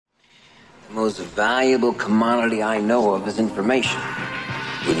The most valuable commodity I know of is information.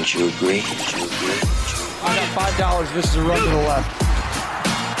 Wouldn't you agree? I got $5. This is a run to the left.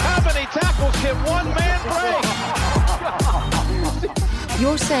 How many tackles can one man break?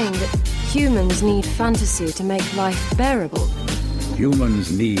 You're saying that humans need fantasy to make life bearable?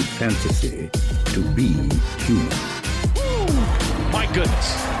 Humans need fantasy to be human. My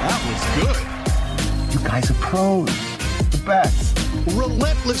goodness, that was good. You guys are pros. The best.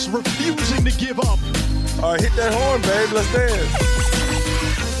 Relentless, refusing to give up. All right, hit that horn, babe. Let's dance.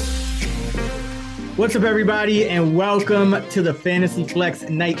 What's up, everybody, and welcome to the Fantasy Flex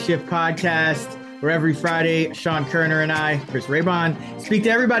Night Shift Podcast, where every Friday, Sean Kerner and I, Chris Raybon, speak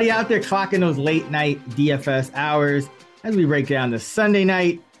to everybody out there clocking those late night DFS hours as we break down the Sunday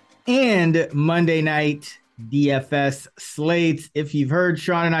night and Monday night DFS slates. If you've heard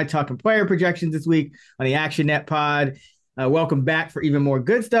Sean and I talking player projections this week on the Action Net Pod, welcome back for even more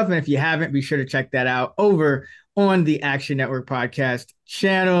good stuff. And if you haven't, be sure to check that out over on the Action Network Podcast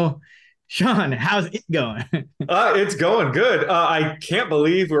channel. Sean, how's it going? It's going good. I can't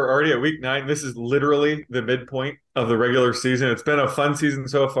believe we're already at week 9. This is literally the midpoint of the regular season. It's been a fun season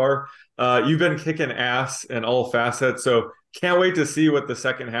so far. You've been kicking ass in all facets, so can't wait to see what the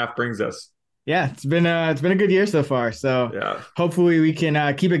second half brings us. Yeah, it's been a good year so far. So yeah, hopefully we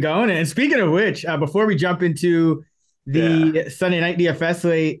can keep it going. And speaking of which, before we jump into the Sunday night DFS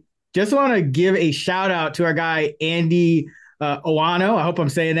slate, just want to give a shout out to our guy Andy Owano. I hope I'm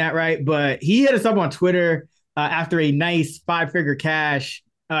saying that right, but he hit us up on Twitter after a nice 5-figure cash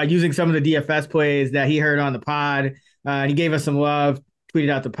using some of the DFS plays that he heard on the pod. And he gave us some love,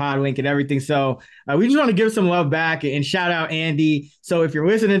 tweeted out the pod link and everything. So we just want to give some love back and shout out Andy. So if you're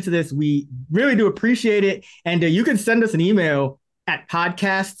listening to this, we really do appreciate it. And you can send us an email at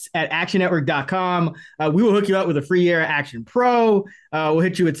podcasts@actionnetwork.com. We will hook you up with a free year of Action Pro. We'll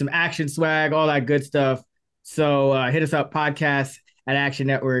hit you with some action swag, all that good stuff. So hit us up,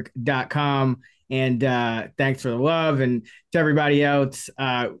 podcasts@actionnetwork.com. And thanks for the love. And to everybody else,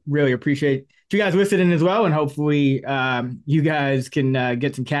 really appreciate you guys listening as well. And hopefully you guys can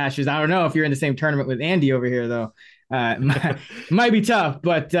get some cashes. I don't know if you're in the same tournament with Andy over here, though. Might be tough,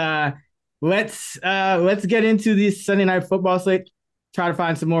 but let's get into this Sunday night football slate, try to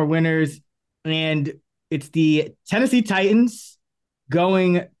find some more winners. And it's the Tennessee Titans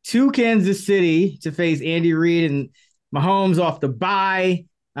going to Kansas City to face Andy Reid and Mahomes off the bye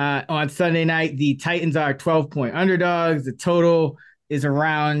on Sunday night. The Titans are 12-point underdogs. The total is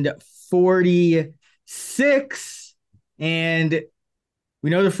around 46. And we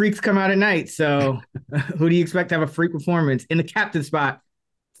know the freaks come out at night. So who do you expect to have a freak performance in the captain spot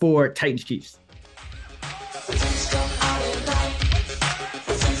for Titans Chiefs?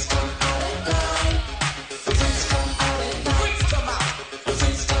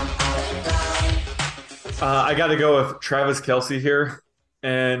 I got to go with Travis Kelce here.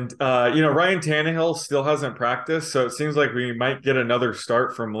 And, Ryan Tannehill still hasn't practiced, so it seems like we might get another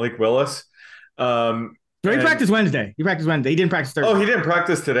start from Malik Willis. He practiced Wednesday. He didn't practice Thursday. Oh, he didn't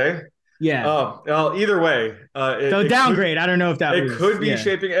practice today? Yeah. Oh, well, either way. So downgrade. I don't know if that it could be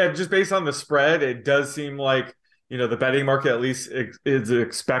shaping. Just based on the spread, it does seem like, the betting market at least is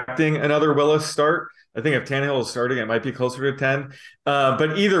expecting another Willis start. I think if Tannehill is starting, it might be closer to 10.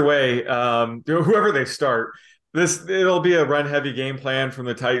 But either way, whoever they start, it'll be a run-heavy game plan from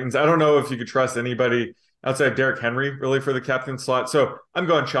the Titans. I don't know if you could trust anybody outside of Derrick Henry, really, for the captain slot. So I'm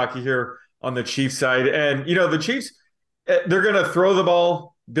going chalky here on the Chiefs side. And, the Chiefs, they're going to throw the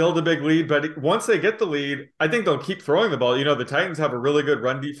ball, build a big lead. But once they get the lead, I think they'll keep throwing the ball. The Titans have a really good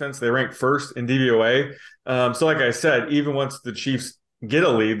run defense. They rank first in DVOA. So like I said, even once the Chiefs get a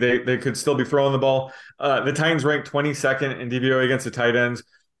lead, they could still be throwing the ball. The Titans rank 22nd in DVOA against the tight ends.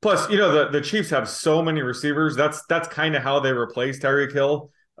 Plus, the Chiefs have so many receivers. That's kind of how they replace Tyreek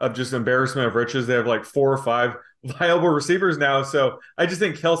Hill, of just embarrassment of riches. They have like 4 or 5 viable receivers now. So I just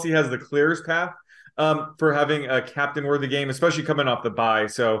think Kelce has the clearest path for having a captain-worthy game, especially coming off the bye.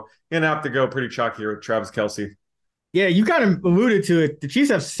 So going to have to go pretty chalky here with Travis Kelce. Yeah, you kind of alluded to it. The Chiefs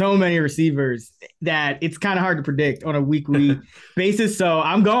have so many receivers that it's kind of hard to predict on a weekly basis. So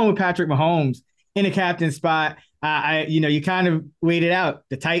I'm going with Patrick Mahomes in a captain spot. You kind of laid it out.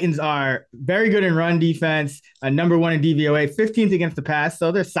 The Titans are very good in run defense, number 1 in DVOA, 15th against the pass.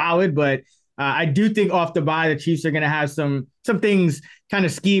 So they're solid, but I do think off the bye, the Chiefs are going to have some things kind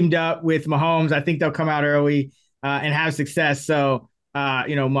of schemed up with Mahomes. I think they'll come out early and have success. So,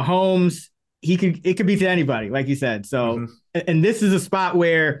 Mahomes, it could be to anybody, like you said. So, and this is a spot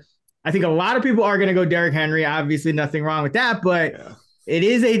where I think a lot of people are going to go Derrick Henry. Obviously, nothing wrong with that, but it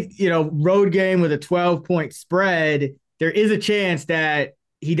is a road game with a 12-point spread. There is a chance that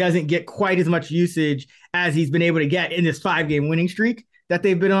he doesn't get quite as much usage as he's been able to get in this 5-game winning streak that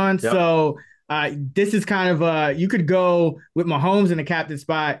they've been on. Yep. So this is kind of you could go with Mahomes in the captain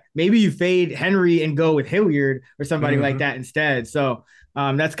spot. Maybe you fade Henry and go with Hilliard or somebody like that instead. So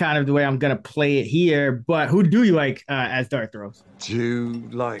that's kind of the way I'm going to play it here. But who do you like as dart throws? Do you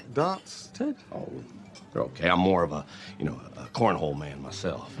like darts, Ted? Oh, they're okay. I'm more of a cornhole man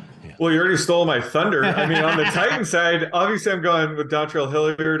myself. Yeah. Well, you already stole my thunder. I mean, on the Titan side, obviously I'm going with Dontrell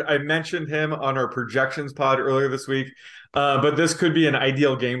Hilliard. I mentioned him on our projections pod earlier this week, but this could be an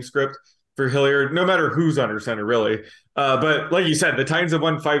ideal game script for Hilliard, no matter who's under center, really. But like you said, the Titans have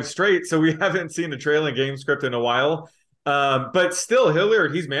won 5 straight, so we haven't seen a trailing game script in a while. But still,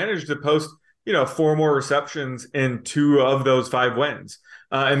 Hilliard, he's managed to post, 4 more receptions in 2 of those 5 wins.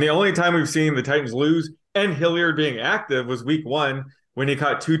 And the only time we've seen the Titans lose and Hilliard being active was week 1 when he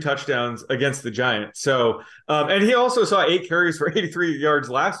caught 2 touchdowns against the Giants. So, and he also saw 8 carries for 83 yards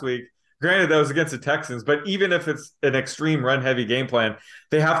last week. Granted, that was against the Texans, but even if it's an extreme run-heavy game plan,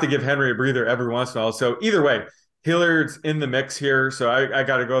 they have to give Henry a breather every once in a while. So either way, Hilliard's in the mix here, so I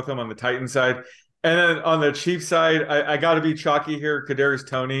got to go with him on the Titans side. And then on the Chiefs side, I got to be chalky here. Kadarius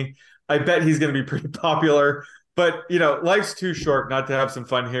Toney, I bet he's going to be pretty popular. But, life's too short not to have some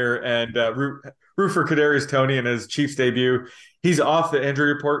fun here and root for Kadarius Toney in his Chiefs debut. He's off the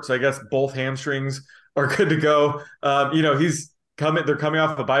injury report, so I guess both hamstrings are good to go. They're coming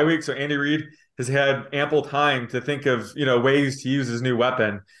off a bye week, so Andy Reid has had ample time to think of, ways to use his new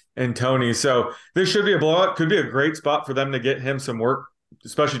weapon in Toney. So this should be a blowout. Could be a great spot for them to get him some work,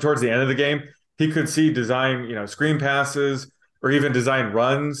 especially towards the end of the game. He could see design, screen passes or even design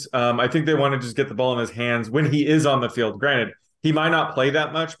runs. I think they want to just get the ball in his hands when he is on the field. Granted, he might not play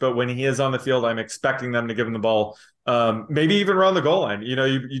that much, but when he is on the field, I'm expecting them to give him the ball, maybe even around the goal line.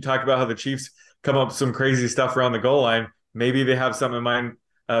 You talk about how the Chiefs come up with some crazy stuff around the goal line. Maybe they have something in mind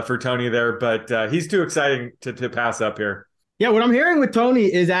for Toney there, but he's too exciting to pass up here. Yeah, what I'm hearing with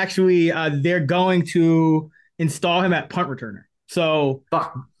Toney is actually they're going to install him at punt returner. So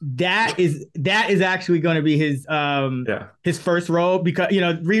that is actually going to be his first role because,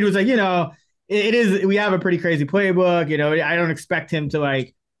 Reed was like, we have a pretty crazy playbook. I don't expect him to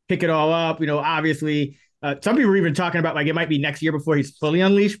pick it all up. Obviously some people are even talking about it might be next year before he's fully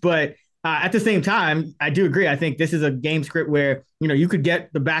unleashed, but at the same time, I do agree. I think this is a game script where, you could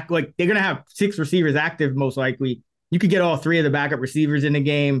get the back, they're going to have 6 receivers active, most likely. You could get all 3 of the backup receivers in the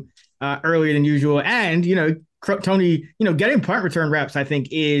game earlier than usual. And, Toney, getting punt return reps, I think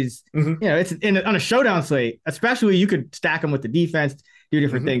is, it's on a showdown slate, especially you could stack him with the defense, do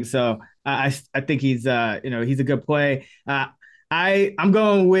different things. So I think he's a good play. I'm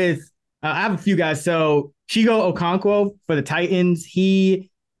going with, I have a few guys. So Chigo Okonkwo for the Titans, he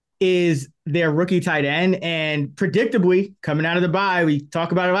is their rookie tight end, and predictably coming out of the bye, we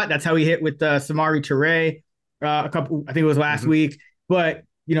talk about it a lot. That's how he hit with Samori Toure I think it was last week. But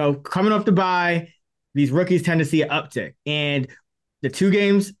coming off the bye, these rookies tend to see an uptick. And the 2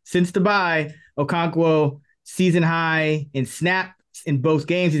 games since the bye, Okonkwo season high in snaps in both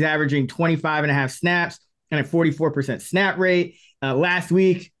games. He's averaging 25.5 snaps and a 44% snap rate. Last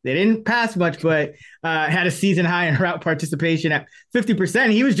week, they didn't pass much, but had a season high in route participation at 50%.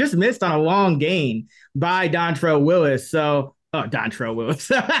 He was just missed on a long gain by Dontrell Willis. So, Dontrell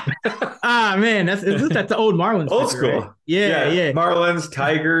Willis. Man, that's the old Marlins. Old school. Right? Yeah. Marlins,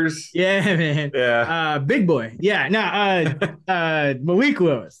 Tigers. Yeah, man. Yeah. Big boy. Yeah. No, Malik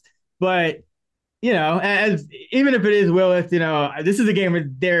Willis. But, as even if it is Willis, this is a game where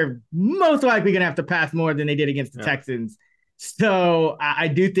they're most likely going to have to pass more than they did against the Texans. So I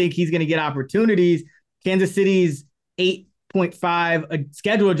do think he's going to get opportunities. Kansas City's 8.5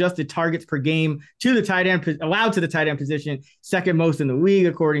 schedule adjusted targets per game to the tight end, allowed to the tight end position, second most in the league,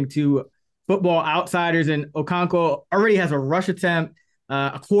 according to Football Outsiders. And Okonkwo already has a rush attempt.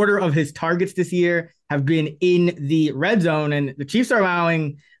 A quarter of his targets this year have been in the red zone, and the Chiefs are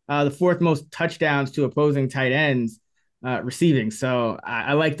allowing the 4th most touchdowns to opposing tight ends receiving. So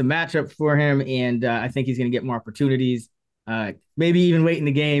I like the matchup for him, and I think he's going to get more opportunities. Maybe even late in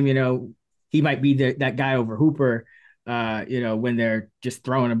the game, he might be that guy over Hooper, when they're just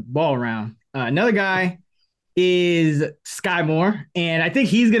throwing a ball around. Another guy is Sky Moore, and I think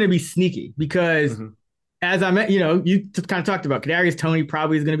he's going to be sneaky because as I meant, you kind of talked about Kadarius Toney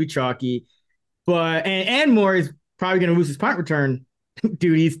probably is going to be chalky, but and Moore is probably going to lose his punt return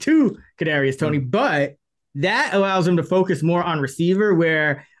duties to Kadarius Toney, but that allows him to focus more on receiver,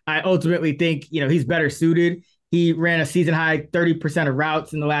 where I ultimately think, he's better suited. He ran a season high 30% of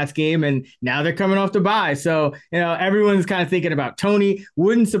routes in the last game, and now they're coming off the bye. So, everyone's kind of thinking about Toney.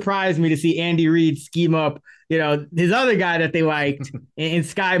 Wouldn't surprise me to see Andy Reid scheme up, his other guy that they liked in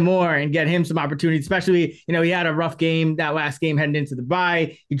Sky Moore and get him some opportunities, especially, he had a rough game, that last game heading into the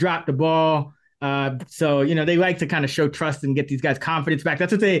bye. He dropped the ball. So, they like to kind of show trust and get these guys confidence back.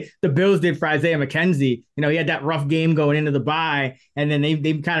 That's what the Bills did for Isaiah McKenzie. He had that rough game going into the bye, and then they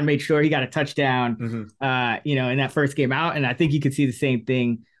kind of made sure he got a touchdown, in that first game out. And I think you could see the same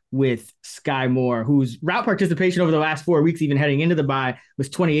thing with Sky Moore, whose route participation over the last 4 weeks, even heading into the bye, was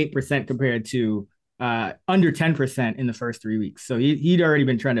 28% compared to under 10% in the first 3 weeks. So he'd already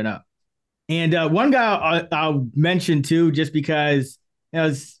been trending up. And one guy I'll mention too, just because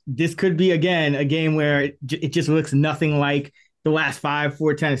this could be, again, a game where it just looks nothing like the last 5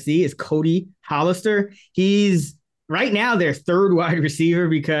 for Tennessee, is Cody Hollister. He's right now their third wide receiver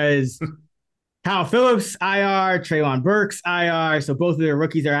because Kyle Phillips, IR, Treylon Burks, IR. So both of their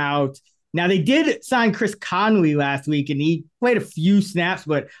rookies are out. Now, they did sign Chris Conley last week, and he played a few snaps,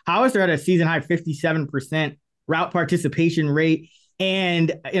 but Hollister had a season-high 57% route participation rate.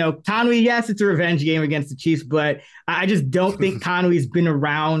 And, Conley, yes, it's a revenge game against the Chiefs, but I just don't think Conley's been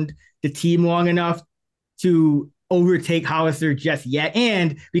around the team long enough to overtake Hollister just yet.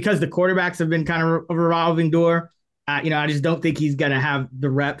 And because the quarterbacks have been kind of a revolving door, I just don't think he's going to have the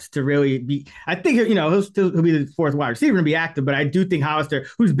reps to really be. I think, he'll be the fourth wide receiver and be active, but I do think Hollister,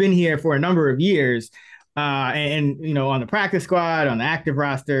 who's been here for a number of years, and on the practice squad, on the active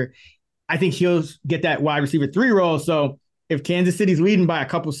roster, I think he'll get that wide receiver 3 role. So if Kansas City's leading by a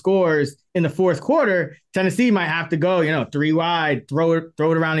couple scores in the fourth quarter, Tennessee might have to go, 3 wide, throw it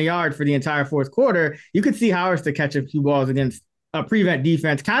around the yard for the entire fourth quarter. You could see Hollister catch a few balls against a prevent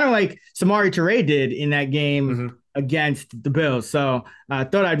defense, kind of like Samori Toure did in that game against the Bills. So I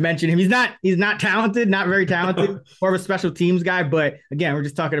thought I'd mention him. He's not talented, not very talented, more of a special teams guy. But again, we're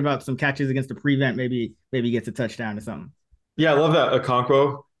just talking about some catches against the prevent. Maybe he gets a touchdown or something. Yeah, I love that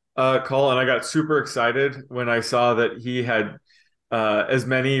Okonkwo call, and I got super excited when I saw that he had as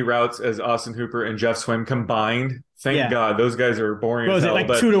many routes as Austin Hooper and Jeff Swim combined. Thank God, those guys are boring. What was it, like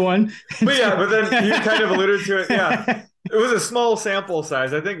 2-1? But then you kind of alluded to it. Yeah, it was a small sample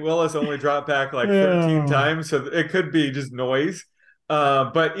size. I think Willis only dropped back like 13 times, so it could be just noise.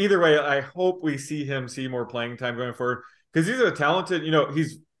 But either way, I hope we see more playing time going forward, because he's a talented.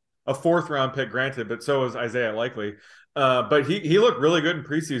 He's a 4th-round pick, granted, but so is Isaiah Likely. But he looked really good in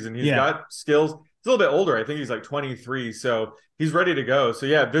preseason. He's got skills. He's a little bit older. I think he's like 23, so he's ready to go. So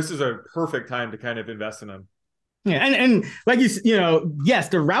yeah, this is a perfect time to kind of invest in him. Yeah, and like yes,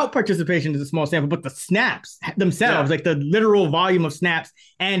 the route participation is a small sample, but the snaps themselves, like the literal volume of snaps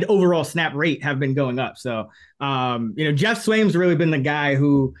and overall snap rate, have been going up. So, Jeff Swaim's really been the guy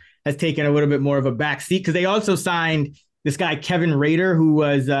who has taken a little bit more of a back seat, because they also signed this guy Kevin Rader, who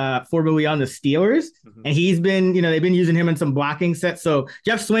was formerly on the Steelers, and he's been, they've been using him in some blocking sets. So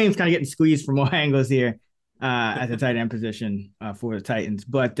Jeff Swaim's kind of getting squeezed from all angles here at the tight end position for the Titans.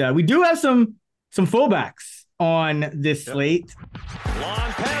 But we do have some fullbacks on this slate.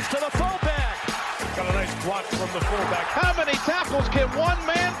 Long pass to the fullback. Got a nice block from the fullback. How many tackles can one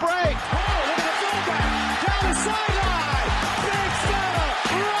man break? Oh, look at the fullback. Down the sideline. Big Santa.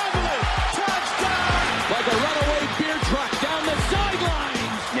 Rumbling. Touchdown. Like a runaway beer truck down the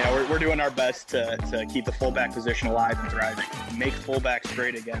sidelines. Yeah, we're doing our best to keep the fullback position alive and thriving. Make fullbacks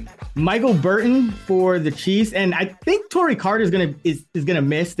great again. Michael Burton for the Chiefs, and I think Torrey Carter is gonna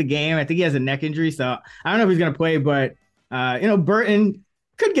miss the game. I think he has a neck injury, so I don't know if he's gonna play. But Burton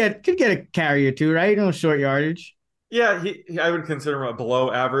could get a carry or two, right? Short yardage. Yeah, I would consider him a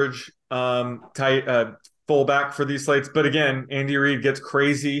below average tight fullback for these slates. But again, Andy Reid gets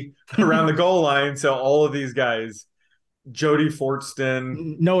crazy around the goal line, so all of these guys, Jody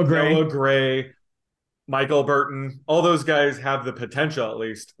Fortston, Noah Gray, Michael Burton, all those guys have the potential, at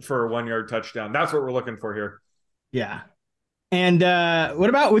least, for a 1-yard touchdown. That's what we're looking for here. Yeah. And what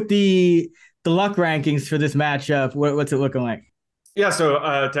about with the luck rankings for this matchup? What's it looking like? Yeah,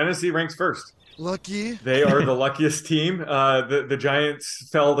 so Tennessee ranks first. Lucky. They are the luckiest team. The Giants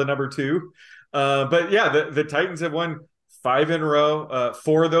fell to number 2. But yeah, the Titans have won 5 in a row.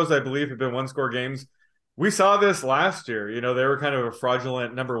 4 of those, I believe, have been 1-score games. We saw this last year. They were kind of a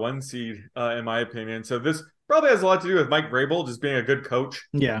fraudulent number 1 seed, in my opinion. So this probably has a lot to do with Mike Vrabel just being a good coach,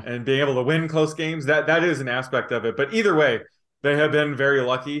 and being able to win close games. That is an aspect of it. But either way, they have been very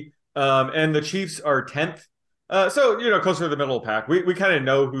lucky. And the Chiefs are 10th. So closer to the middle of the pack. We kind of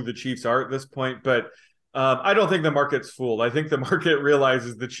know who the Chiefs are at this point, but I don't think the market's fooled. I think the market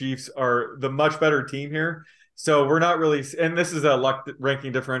realizes the Chiefs are the much better team here. So we're not really, and this is a luck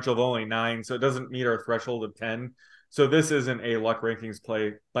ranking differential of only 9, so it doesn't meet our threshold of 10. So this isn't a luck rankings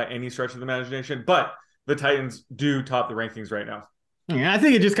play by any stretch of the imagination, but the Titans do top the rankings right now. Yeah, I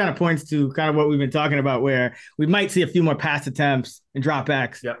think it just kind of points to kind of what we've been talking about, where we might see a few more pass attempts and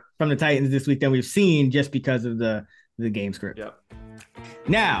dropbacks from the Titans this week than we've seen just because of the game script. Yep.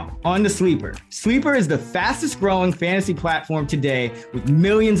 Now, on to Sleeper. Sleeper is the fastest growing fantasy platform today with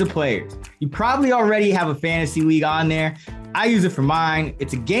millions of players. You probably already have a fantasy league on there. I use it for mine.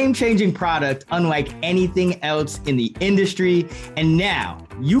 It's a game-changing product unlike anything else in the industry. And now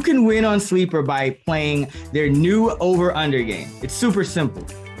you can win on Sleeper by playing their new over-under game. It's super simple.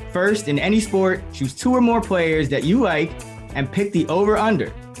 First, in any sport, choose 2 or more players that you like and pick the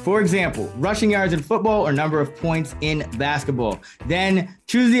over-under. For example, rushing yards in football or number of points in basketball. Then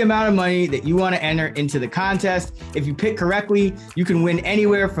choose the amount of money that you want to enter into the contest. If you pick correctly, you can win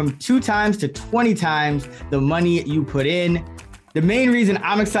anywhere from 2 times to 20 times the money you put in. The main reason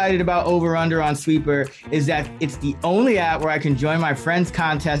I'm excited about Over Under on Sleeper is that it's the only app where I can join my friends'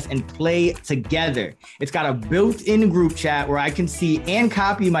 contests and play together. It's got a built-in group chat where I can see and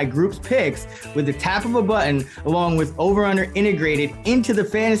copy my group's picks with the tap of a button, along with Over Under integrated into the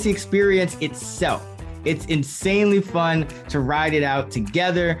fantasy experience itself. It's insanely fun to ride it out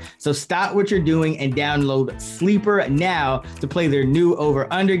together. So stop what you're doing and download Sleeper now to play their new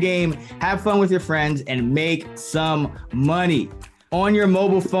over-under game. Have fun with your friends and make some money. On your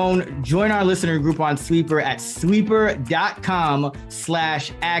mobile phone, join our listener group on Sleeper at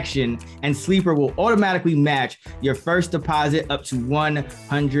sleeper.com/action, and Sleeper will automatically match your first deposit up to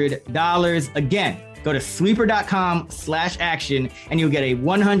 $100. Again, go to sleeper.com/action and you'll get a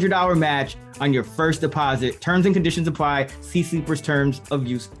 $100 match on your first deposit. Terms and conditions apply. See Sleeper's terms of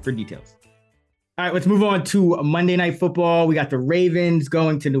use for details. All right, let's move on to Monday Night Football. We got the Ravens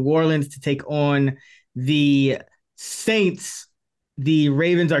going to New Orleans to take on the Saints. The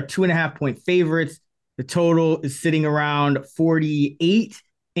Ravens are 2.5-point favorites. The total is sitting around 48.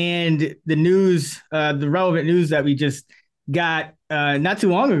 And the news, the relevant news that we just got not too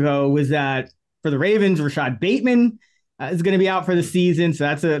long ago was that for the Ravens, Rashad Bateman is going to be out for the season. So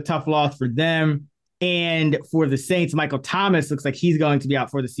that's a tough loss for them. And for the Saints, Michael Thomas looks like he's going to be out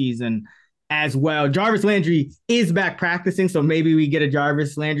for the season as well. Jarvis Landry is back practicing, so maybe we get a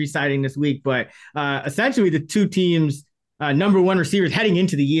Jarvis Landry sighting this week. But essentially the two teams' number one receivers heading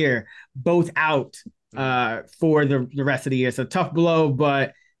into the year, both out for the rest of the year. So tough blow,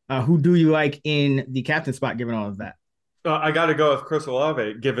 but who do you like in the captain spot given all of that? I got to go with Chris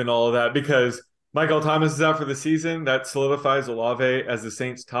Olave given all of that, because Michael Thomas is out for the season. That solidifies Olave as the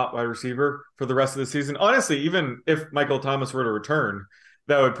Saints' top wide receiver for the rest of the season. Honestly, even if Michael Thomas were to return,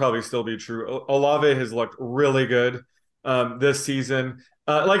 that would probably still be true. Olave has looked really good this season.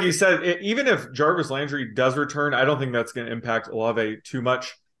 Like you said, even if Jarvis Landry does return, I don't think that's going to impact Olave too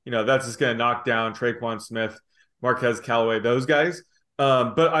much. You know, that's just going to knock down Traquan Smith, Marquez Callaway, those guys.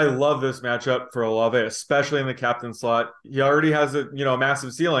 But I love this matchup for Olave, especially in the captain slot. He already has a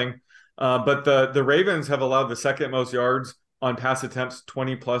massive ceiling. But the Ravens have allowed the second most yards on pass attempts,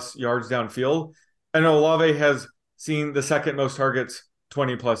 20 plus yards downfield. And Olave has seen the second most targets,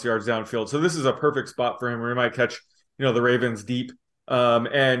 20 plus yards downfield. So this is a perfect spot for him where he might catch, the Ravens deep.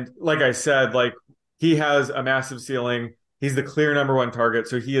 And like I said, he has a massive ceiling. He's the clear number one target.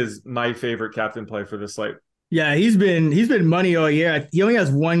 So he is my favorite captain play for this slate. Yeah, he's been money all year. He only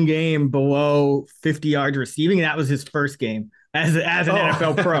has one game below 50 yards receiving, and that was his first game as an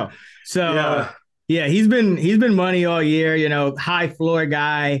NFL pro. So yeah, he's been money all year. High floor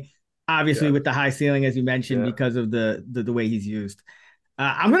guy, obviously with the high ceiling as you mentioned because of the way he's used.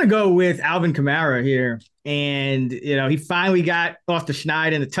 I'm gonna go with Alvin Kamara here, and he finally got off the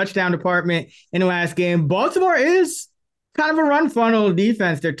schneid in the touchdown department in the last game. Baltimore is kind of a run funnel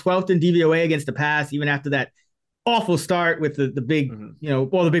defense. They're 12th in DVOA against the pass, even after that awful start with the big,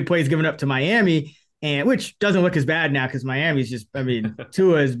 all the big plays given up to Miami, and which doesn't look as bad now because Miami's just,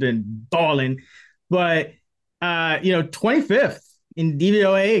 Tua has been balling, but 25th in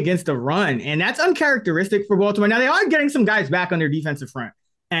DVOA against the run, and that's uncharacteristic for Baltimore. Now they are getting some guys back on their defensive front,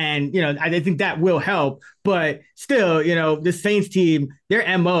 and I think that will help, but still, the Saints team,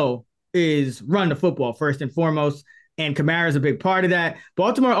 their MO is run the football first and foremost. And Kamara is a big part of that.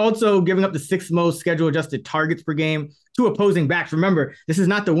 Baltimore also giving up the 6th most schedule-adjusted targets per game to opposing backs. Remember, this is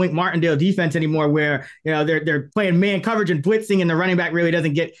not the Wink Martindale defense anymore where they're playing man coverage and blitzing, and the running back really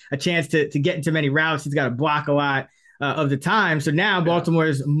doesn't get a chance to get into many routes. He's got to block a lot of the time. So now Baltimore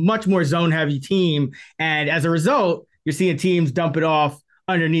is a much more zone-heavy team, and as a result, you're seeing teams dump it off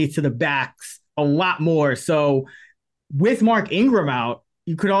underneath to the backs a lot more. So with Mark Ingram out,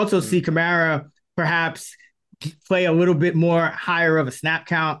 you could also see Kamara perhaps play a little bit more higher of a snap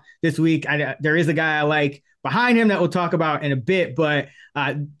count this week. There is a guy I like behind him that we'll talk about in a bit, but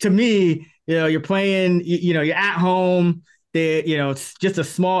to me, you're playing, you're at home, it's just a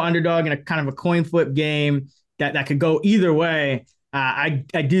small underdog in a kind of a coin flip game that could go either way. I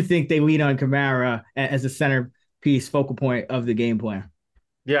do think they lean on Kamara as a centerpiece focal point of the game plan.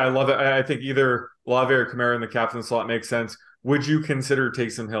 Yeah, I love it. I think either Olave or Kamara in the captain slot makes sense. Would you consider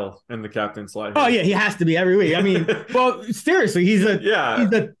Taysom Hill in the captain slot here? Oh yeah, he has to be every week. I mean, well, seriously, he's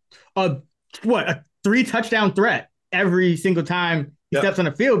a 3 touchdown threat every single time he steps on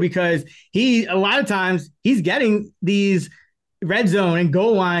the field, because a lot of times he's getting these red zone and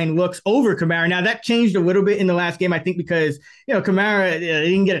goal line looks over Kamara. Now that changed a little bit in the last game, I think, because Kamara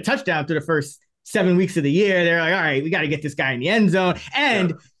didn't get a touchdown through the first 7 weeks of the year. They're like, all right, we got to get this guy in the end zone.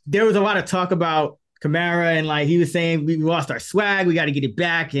 And there was a lot of talk about Kamara, and like he was saying, we lost our swag, we got to get it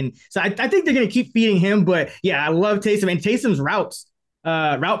back. And so I think they're going to keep feeding him. But yeah, I love Taysom, and Taysom's route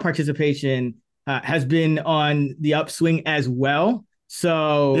participation has been on the upswing as well.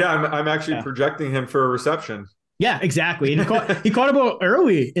 So yeah, I'm actually projecting him for a reception. Yeah, exactly. And he caught a ball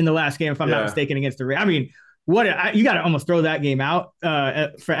early in the last game, if I'm not mistaken, against the Ravens. I mean, you got to almost throw that game out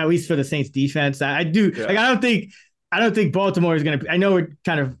for at least for the Saints defense. I do. Yeah. Like, I don't think Baltimore is going to. I know we're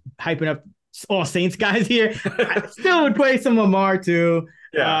kind of hyping up all Saints guys here. I still would play some Lamar too.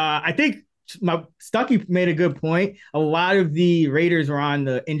 Yeah. I think Stuckey made a good point. A lot of the Raiders were on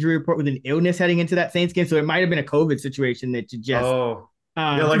the injury report with an illness heading into that Saints game, so it might have been a COVID situation that you just.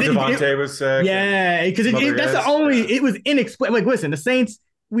 Like Devontae was sick. Yeah, because that's the only. It was inexplicable. Like, listen, the Saints.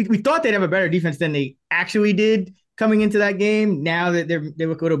 We thought they'd have a better defense than they actually did coming into that game. Now that they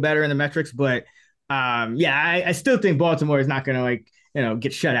look a little better in the metrics, but I still think Baltimore is not going to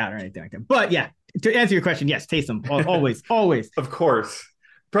get shut out or anything like that. But yeah, to answer your question, yes, Taysom always. Of course,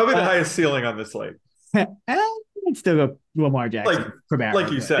 probably the highest ceiling on this slate. I'd still go Lamar Jackson.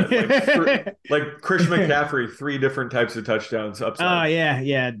 Like you said, like Chris McCaffrey, 3 different types of touchdowns upside. Oh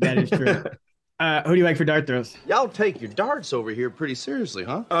yeah, that is true. Who do you like for dart throws? Y'all take your darts over here pretty seriously,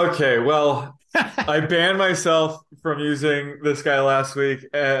 huh? Okay, well, I banned myself from using this guy last week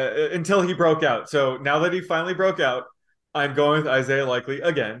until he broke out. So now that he finally broke out, I'm going with Isaiah Likely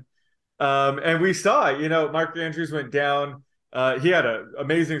again. And we saw, Mark Andrews went down. He had an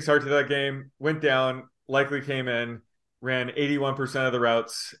amazing start to that game, went down. Likely came in, ran 81% of the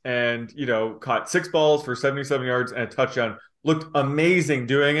routes, and caught 6 balls for 77 yards and a touchdown. Looked amazing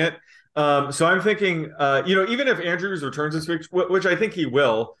doing it. So I'm thinking, even if Andrews returns this week, which I think he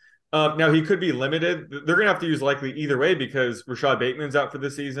will, now he could be limited. They're going to have to use Likely either way because Rashad Bateman's out for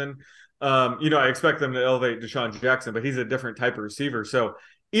the season. I expect them to elevate Deshaun Jackson, but he's a different type of receiver. So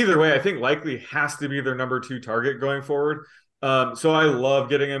either way, I think Likely has to be their number 2 target going forward. So I love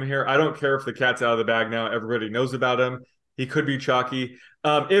getting him here. I don't care if the cat's out of the bag now. Everybody knows about him. He could be chalky.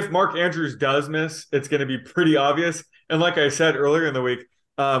 If Mark Andrews does miss, it's going to be pretty obvious. And like I said earlier in the week,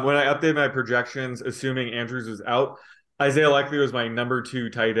 when I updated my projections, assuming Andrews was out, Isaiah Likely was my number 2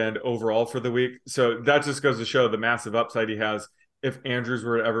 tight end overall for the week. So that just goes to show the massive upside he has if Andrews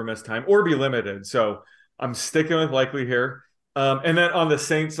were to ever miss time or be limited. So I'm sticking with Likely here. And then on the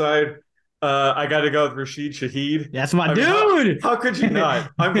Saints side, I got to go with Rashid Shaheed. That's my dude. How could you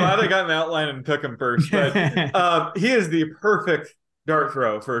not? I'm glad I got an outline and took him first. But he is the perfect dart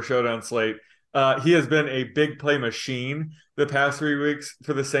throw for a showdown slate. He has been a big play machine the past 3 weeks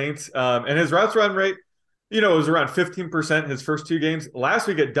for the Saints. And his routes run rate, it was around 15% his first 2 games. Last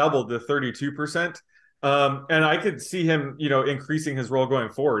week it doubled to 32%. And I could see him, increasing his role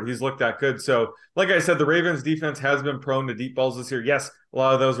going forward. He's looked that good. So, like I said, the Ravens defense has been prone to deep balls this year. Yes, a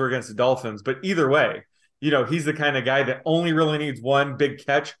lot of those were against the Dolphins, but either way, he's the kind of guy that only really needs one big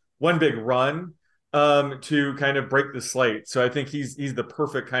catch, one big run, to kind of break the slate. So I think he's the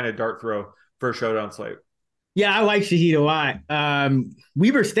perfect kind of dart throw for a showdown slate. Yeah, I like Shaheed a lot.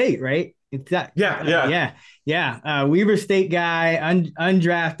 Weber State, right? Yeah. Weber State guy,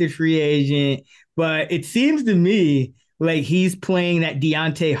 undrafted free agent, but it seems to me like he's playing that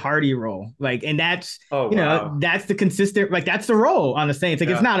Deontay Hardy role. Like, and that's, that's the consistent, like that's the role on the Saints. Like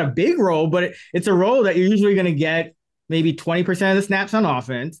it's not a big role, but it's a role that you're usually going to get maybe 20% of the snaps on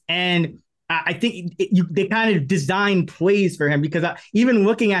offense. And I think they kind of design plays for him because even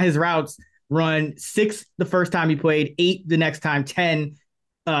looking at his routes, run 6 the first time he played, 8 the next time, 10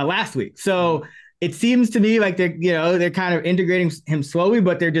 last week. So it seems to me like they're kind of integrating him slowly,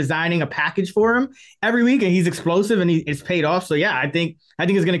 but they're designing a package for him every week, and he's explosive and it's paid off. So yeah, I think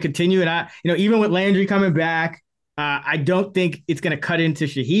it's going to continue. And even with Landry coming back, I don't think it's going to cut into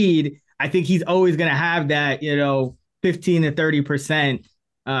Shaheed. I think he's always going to have that 15 to 30%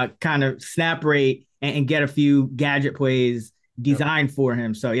 kind of snap rate and get a few gadget plays designed for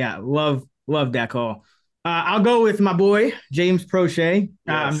him. So yeah, love that call. I'll go with my boy, James Prochet.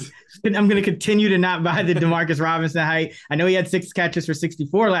 Yes. I'm going to continue to not buy the Demarcus Robinson hype. I know he had 6 catches for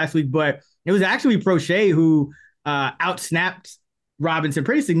 64 last week, but it was actually Prochet who outsnapped Robinson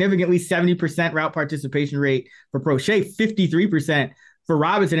pretty significantly. 70% route participation rate for Prochet, 53% for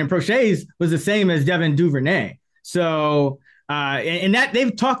Robinson. And Prochet's was the same as Devin Duvernay. So, and that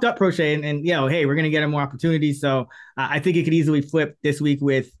they've talked up Prochet and hey, we're going to get him more opportunities. So I think it could easily flip this week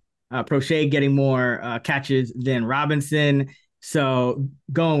with Prochet getting more catches than Robinson. So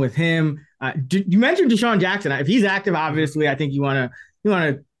going with him. You mentioned Deshaun Jackson. If he's active, obviously, I think you want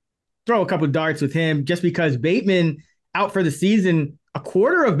to throw a couple of darts with him just because Bateman out for the season. A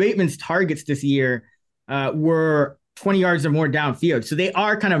quarter of Bateman's targets this year were 20 yards or more downfield. So they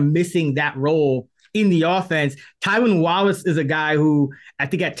are kind of missing that role in the offense. Tywin Wallace is a guy who I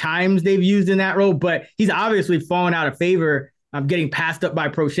think at times they've used in that role, but he's obviously fallen out of favor. Getting passed up by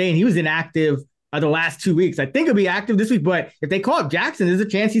Prochet, and he was inactive the last 2 weeks. I think he'll be active this week, but if they call up Jackson, there's a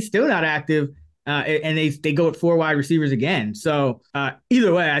chance he's still not active, and they go with 4 wide receivers again. So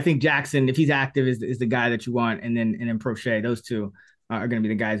either way, I think Jackson, if he's active, is the guy that you want, and then Prochet. Those two are going to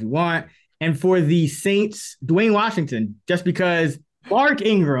be the guys you want. And for the Saints, Dwayne Washington, just because Mark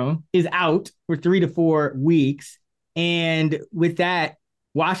Ingram is out for 3 to 4 weeks, and with that,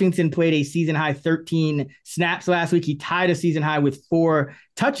 Washington played a season-high 13 snaps last week. He tied a season-high with 4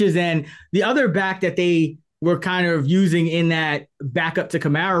 touches. And the other back that they were kind of using in that backup to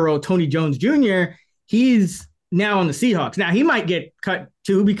Kamara role, Tony Jones Jr., he's now on the Seahawks. Now, he might get cut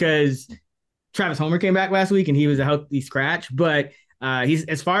too because Travis Homer came back last week and he was a healthy scratch. But he's,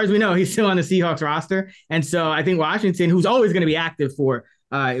 as far as we know, he's still on the Seahawks roster. And so I think Washington, who's always going to be active for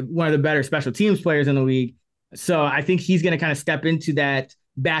one of the better special teams players in the league, so I think he's going to kind of step into that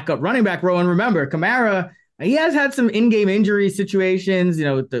backup running back role. And remember, Kamara, he has had some in-game injury situations,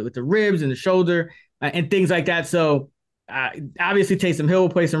 with the ribs and the shoulder and things like that. So obviously Taysom Hill will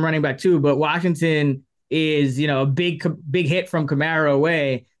play some running back too, but Washington is, a big hit from Kamara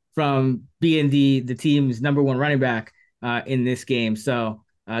away from being the team's number 1 running back in this game. So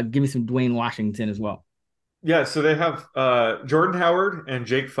give me some Dwayne Washington as well. Yeah, so they have Jordan Howard and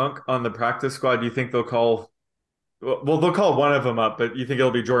Jake Funk on the practice squad. Do you think they'll call one of them up, but you think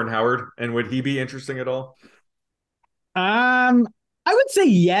it'll be Jordan Howard? And would he be interesting at all? I would say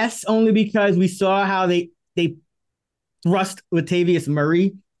yes, only because we saw how they thrust Latavius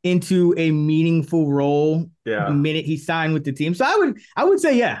Murray into a meaningful role the minute he signed with the team. So I would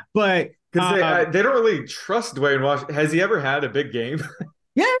say yeah, but because they don't really trust Dwayne Washington. Has he ever had a big game?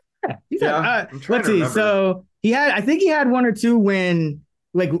 Yeah. Let's see. So I think he had 1 or 2 when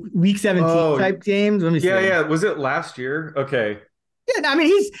like week 17 type games. Let me see. Yeah. Was it last year? Okay. Yeah, I mean,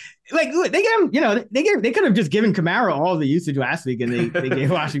 he's like, they gave him, they could have just given Kamara all the usage last week and they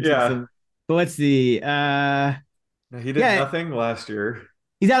gave Washington some. But let's see. He did nothing last year.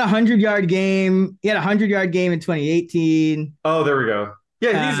 He's had a 100-yard game. He had a 100-yard game in 2018. Oh, there we go.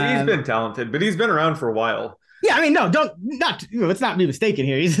 Yeah, he's been talented, but he's been around for a while. Yeah, I mean, let's not be mistaken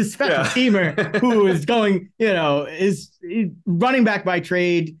here. He's a special teamer who is going, is running back by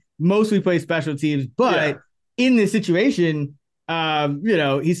trade, mostly plays special teams. But in this situation,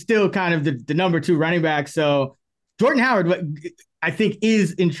 he's still kind of the number 2 running back. So Jordan Howard, I think,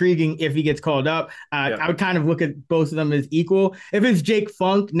 is intriguing if he gets called up. I would kind of look at both of them as equal. If it's Jake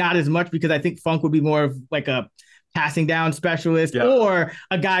Funk, not as much, because I think Funk would be more of like a passing down specialist or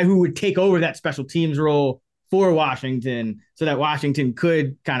a guy who would take over that special teams role for Washington so that Washington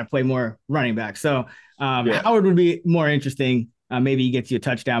could kind of play more running back. So Howard would be more interesting. Maybe he gets you a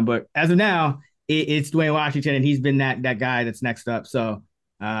touchdown, but as of now, it's Dwayne Washington, and he's been that guy that's next up. So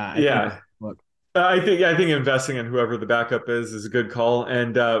I think investing in whoever the backup is a good call.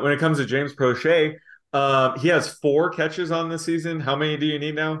 And when it comes to James Prochet, he has 4 catches on the season. How many do you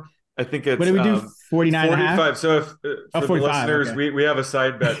need now? I think it's 49 45. So if for 45, the listeners, okay. we have a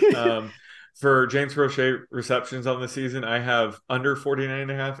side bet for James Prochet receptions on the season. I have under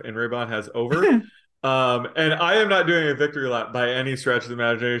 49.5 and Raybon has over. And I am not doing a victory lap by any stretch of the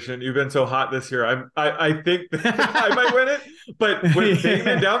imagination. You've been so hot this year. I think I might win it. But with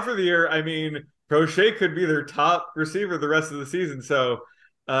Bateman down for the year, I mean, Prochet could be their top receiver the rest of the season. So,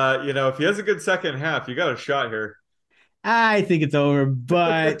 if he has a good second half, you got a shot here. I think it's over,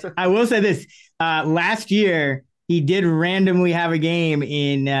 but I will say this. Last year, he did randomly have a game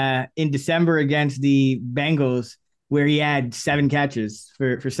in December against the Bengals where he had 7 catches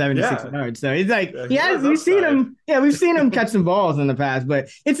for 76 yards. So it's like, we've seen him catch some balls in the past, but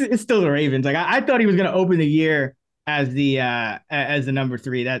it's still the Ravens. Like I thought he was going to open the year as the number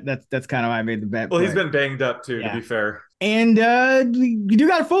 3. That's kind of why I made the bet. Well, he's been banged up too, to be fair. And we do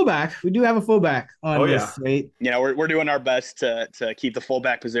got a fullback. We do have a fullback on this slate. We're doing our best to keep the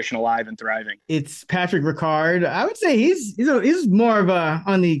fullback position alive and thriving. It's Patrick Ricard. I would say he's more of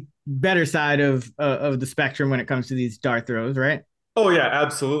on the better side of the spectrum when it comes to these dart throws, right? Oh yeah,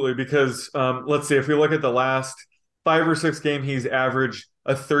 absolutely. Because let's see, if we look at the last 5 or 6 games, he's averaged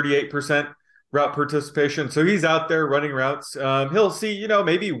a 38% route participation. So he's out there running routes. He'll see,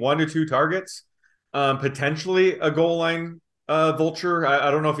 maybe 1 to 2 targets, potentially a goal line vulture.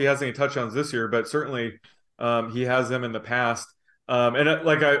 I don't know if he has any touchdowns this year, but certainly he has them in the past. And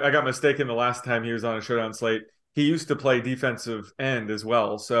I got mistaken the last time he was on a showdown slate. He used to play defensive end as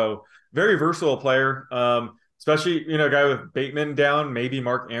well. So very versatile player, especially, a guy with Bateman down. Maybe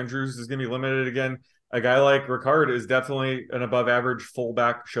Mark Andrews is going to be limited again. A guy like Ricard is definitely an above average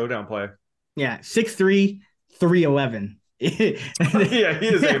fullback showdown play. Yeah, 6'3", 311. Yeah, he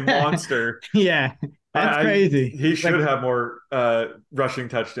is a monster. Yeah, that's crazy. He should have more rushing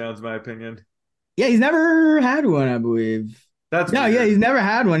touchdowns, in my opinion. Yeah, he's never had one, I believe. That's weird. Yeah, he's never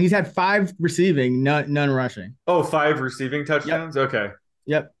had one. He's had 5 receiving, none rushing. Oh, 5 receiving touchdowns? Yep. Okay.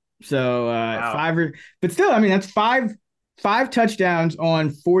 Yep. So wow. 5, but still, I mean, that's 5 touchdowns on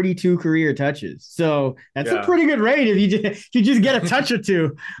 42 career touches. So that's a pretty good rate if you just get a touch or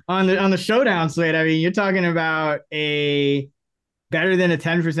two on the showdown slate. I mean, you're talking about a better than a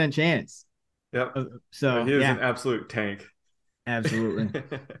 10% chance. Yep. So he is an absolute tank. Absolutely.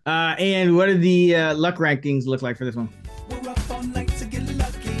 And what do the luck rankings look like for this one?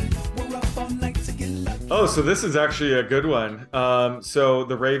 Oh, so this is actually a good one. So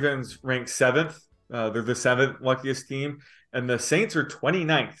the Ravens rank 7th. They're the 7th luckiest team, and the Saints are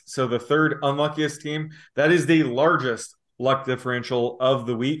 29th. So the 3rd unluckiest team. That is the largest luck differential of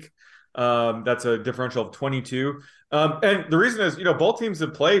the week. That's a differential of 22. And the reason is, both teams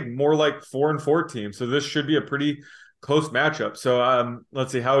have played more like 4-4 teams. So this should be a pretty close matchup. So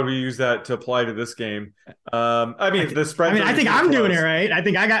let's see, how would we use that to apply to this game? The spread. I think I'm doing it right. I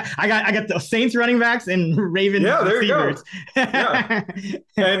think I got the Saints running backs and Ravens receivers. Yeah.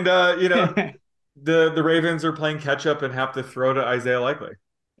 And the Ravens are playing catch up and have to throw to Isaiah Likely.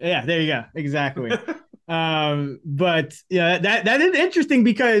 Yeah, there you go. Exactly. But yeah, that is interesting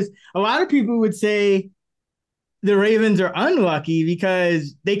because a lot of people would say the Ravens are unlucky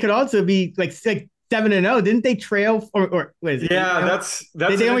because they could also be like 7-0. Didn't they trail or what is it? Yeah, that's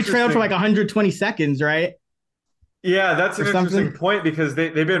they only trailed for like 120 seconds, right? Yeah, that's an interesting point because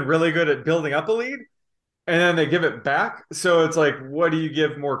they've been really good at building up a lead and then they give it back. So it's like, what do you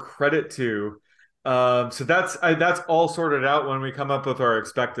give more credit to? So that's all sorted out when we come up with our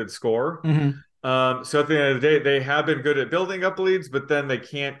expected score. Mm-hmm. So at the end of the day, they have been good at building up leads, but then they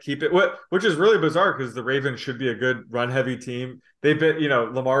can't keep it. Which is really bizarre because the Ravens should be a good run-heavy team. They've been,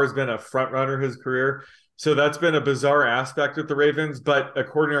 Lamar has been a front runner his career, so that's been a bizarre aspect with the Ravens. But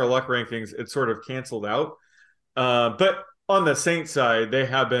according to our luck rankings, it's sort of canceled out. But on the Saints side, they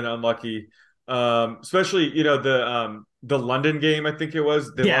have been unlucky, especially the London game. I think it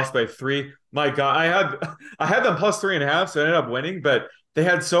was they lost by 3. My God, I had them plus 3.5, so I ended up winning. But they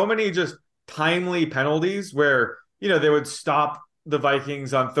had so many just timely penalties where they would stop the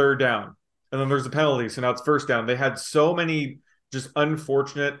Vikings on 3rd down, and then there's a penalty, so now it's 1st down. They had so many just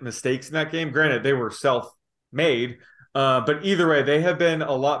unfortunate mistakes in that game. Granted, they were self-made, but either way, they have been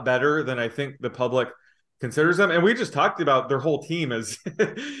a lot better than I think the public considers them. And we just talked about their whole team as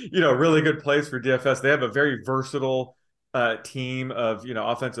really good plays for DFS. They have a very versatile team of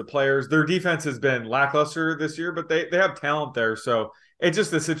offensive players. Their defense has been lackluster this year, but they have talent there. So it's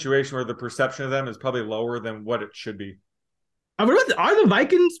just a situation where the perception of them is probably lower than what it should be. Are the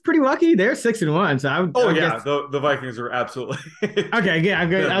Vikings pretty lucky? They're 6-1. So the Vikings are absolutely okay. Yeah, I'm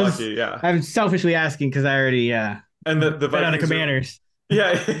good. I'm selfishly asking because I already and the Vikings on the Commanders.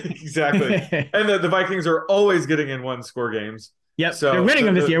 Yeah, exactly. And the Vikings are always getting in 1-score games. Yep, so they're winning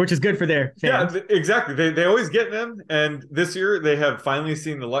them this year, which is good for their fans. Yeah, exactly. They always get them, and this year they have finally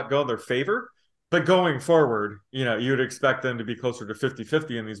seen the luck go in their favor. But going forward, you would expect them to be closer to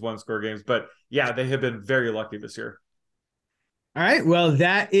 50-50 in these 1-score games. But yeah, they have been very lucky this year. All right, well,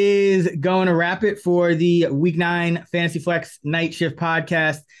 that is going to wrap it for the Week 9 Fantasy Flex Night Shift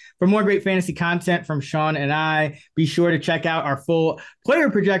podcast. For more great fantasy content from Sean and I, be sure to check out our full player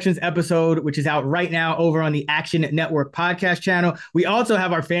projections episode, which is out right now over on the Action Network podcast channel. We also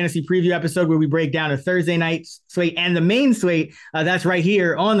have our fantasy preview episode where we break down a Thursday night slate and the main slate. That's right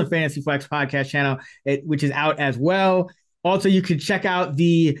here on the Fantasy Flex podcast channel, which is out as well. Also, you can check out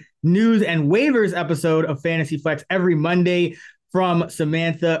the news and waivers episode of Fantasy Flex every Monday from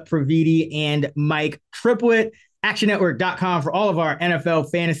Samantha Praviti and Mike Triplett. actionnetwork.com for all of our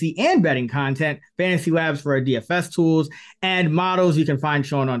NFL fantasy and betting content, Fantasy Labs for our DFS tools, and models you can find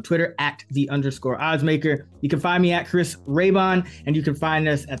Sean on Twitter at @the_oddsmaker. You can find me at Chris Raybon, and you can find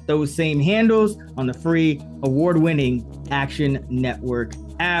us at those same handles on the free award-winning Action Network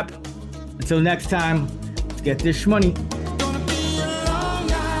app. Until next time, let's get this shmoney.